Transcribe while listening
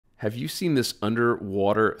Have you seen this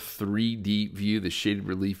underwater 3D view, the shaded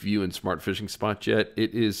relief view in Smart Fishing Spots yet?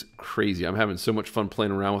 It is crazy. I'm having so much fun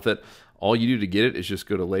playing around with it. All you do to get it is just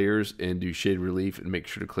go to layers and do shaded relief and make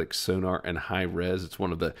sure to click sonar and high res. It's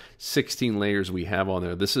one of the 16 layers we have on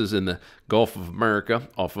there. This is in the Gulf of America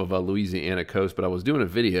off of Louisiana coast, but I was doing a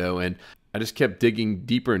video and I just kept digging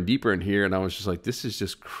deeper and deeper in here, and I was just like, this is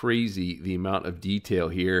just crazy, the amount of detail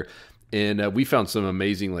here. And we found some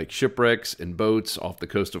amazing like shipwrecks and boats off the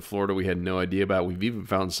coast of Florida we had no idea about. We've even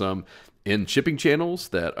found some in shipping channels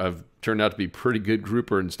that have turned out to be pretty good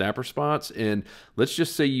grouper and snapper spots. And let's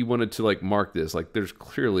just say you wanted to like mark this, like there's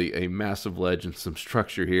clearly a massive ledge and some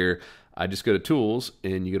structure here. I just go to tools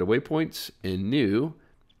and you go to waypoints and new,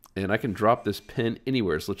 and I can drop this pin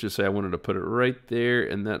anywhere. So let's just say I wanted to put it right there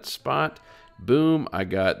in that spot. Boom, I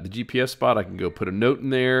got the GPS spot. I can go put a note in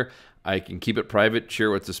there. I can keep it private, share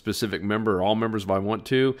with a specific member or all members if I want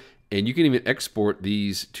to. And you can even export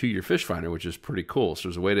these to your fish finder, which is pretty cool. So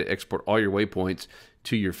there's a way to export all your waypoints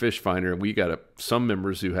to your fish finder. And we got some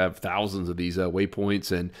members who have thousands of these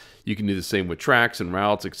waypoints, and you can do the same with tracks and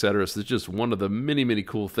routes, etc. So it's just one of the many, many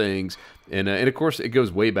cool things. And of course, it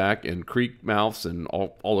goes way back in creek mouths and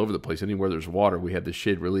all over the place. Anywhere there's water, we have the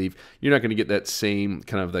shade relief. You're not going to get that same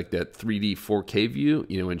kind of like that 3D 4K view,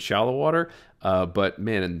 you know, in shallow water. But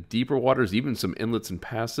man, in deeper waters, even some inlets and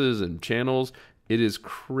passes and channels, it is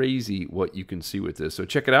crazy what you can see with this. So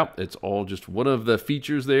check it out. It's all just one of the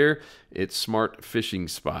features there. It's Smart Fishing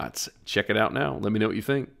Spots. Check it out now. Let me know what you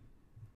think.